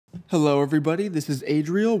Hello everybody, this is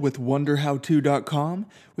Adriel with WonderHowTo.com.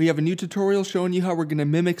 We have a new tutorial showing you how we're going to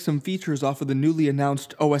mimic some features off of the newly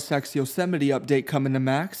announced OS X Yosemite update coming to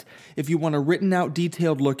Macs. If you want a written out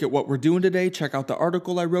detailed look at what we're doing today, check out the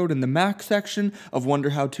article I wrote in the Mac section of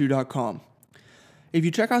WonderHowTo.com. If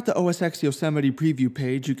you check out the OS X Yosemite preview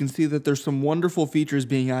page, you can see that there's some wonderful features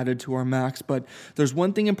being added to our Macs, but there's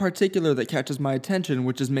one thing in particular that catches my attention,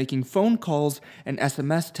 which is making phone calls and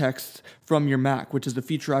SMS texts from your Mac, which is a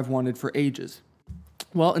feature I've wanted for ages.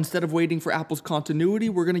 Well, instead of waiting for Apple's continuity,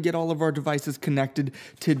 we're going to get all of our devices connected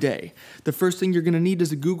today. The first thing you're going to need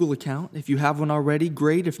is a Google account. If you have one already,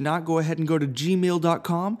 great. If not, go ahead and go to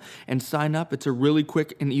gmail.com and sign up. It's a really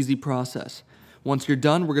quick and easy process. Once you're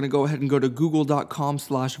done, we're going to go ahead and go to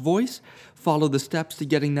google.com/voice, follow the steps to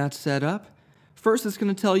getting that set up. First, it's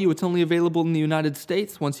going to tell you it's only available in the United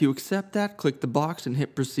States. Once you accept that, click the box and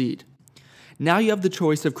hit proceed. Now you have the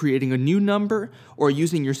choice of creating a new number or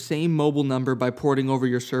using your same mobile number by porting over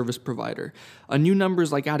your service provider. A new number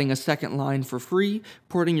is like adding a second line for free.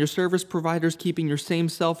 Porting your service provider is keeping your same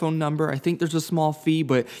cell phone number. I think there's a small fee,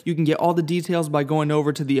 but you can get all the details by going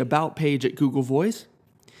over to the About page at Google Voice.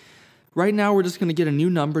 Right now, we're just going to get a new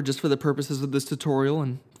number just for the purposes of this tutorial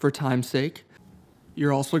and for time's sake.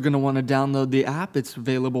 You're also going to want to download the app. It's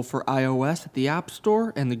available for iOS at the App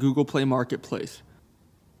Store and the Google Play Marketplace.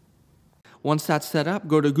 Once that's set up,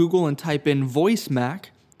 go to Google and type in VoiceMac.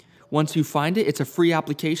 Once you find it, it's a free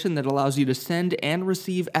application that allows you to send and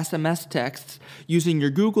receive SMS texts using your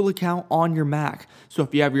Google account on your Mac. So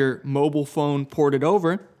if you have your mobile phone ported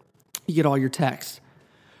over, you get all your texts.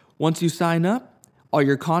 Once you sign up, all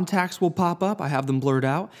your contacts will pop up. I have them blurred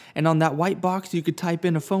out. And on that white box, you could type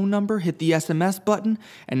in a phone number, hit the SMS button,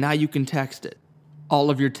 and now you can text it. All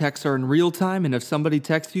of your texts are in real time, and if somebody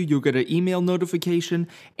texts you, you'll get an email notification,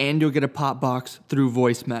 and you'll get a pop box through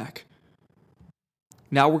VoiceMac.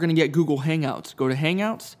 Now we're going to get Google Hangouts. Go to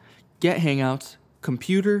Hangouts, get Hangouts,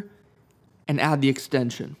 Computer, and add the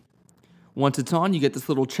extension. Once it's on, you get this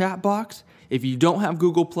little chat box. If you don't have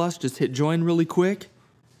Google+, just hit join really quick.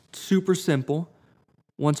 Super simple.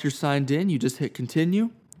 Once you're signed in, you just hit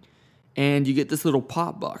continue, and you get this little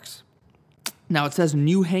pop box. Now it says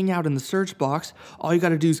new Hangout in the search box. All you got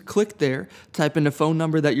to do is click there, type in the phone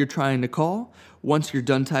number that you're trying to call. Once you're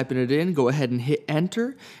done typing it in, go ahead and hit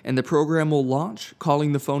enter, and the program will launch,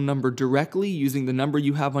 calling the phone number directly using the number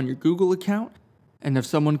you have on your Google account. And if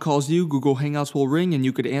someone calls you, Google Hangouts will ring and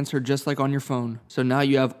you could answer just like on your phone. So now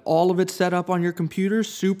you have all of it set up on your computer,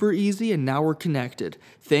 super easy, and now we're connected.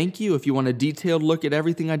 Thank you. If you want a detailed look at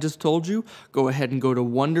everything I just told you, go ahead and go to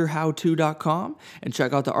WonderHowTo.com and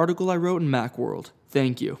check out the article I wrote in Macworld.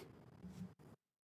 Thank you.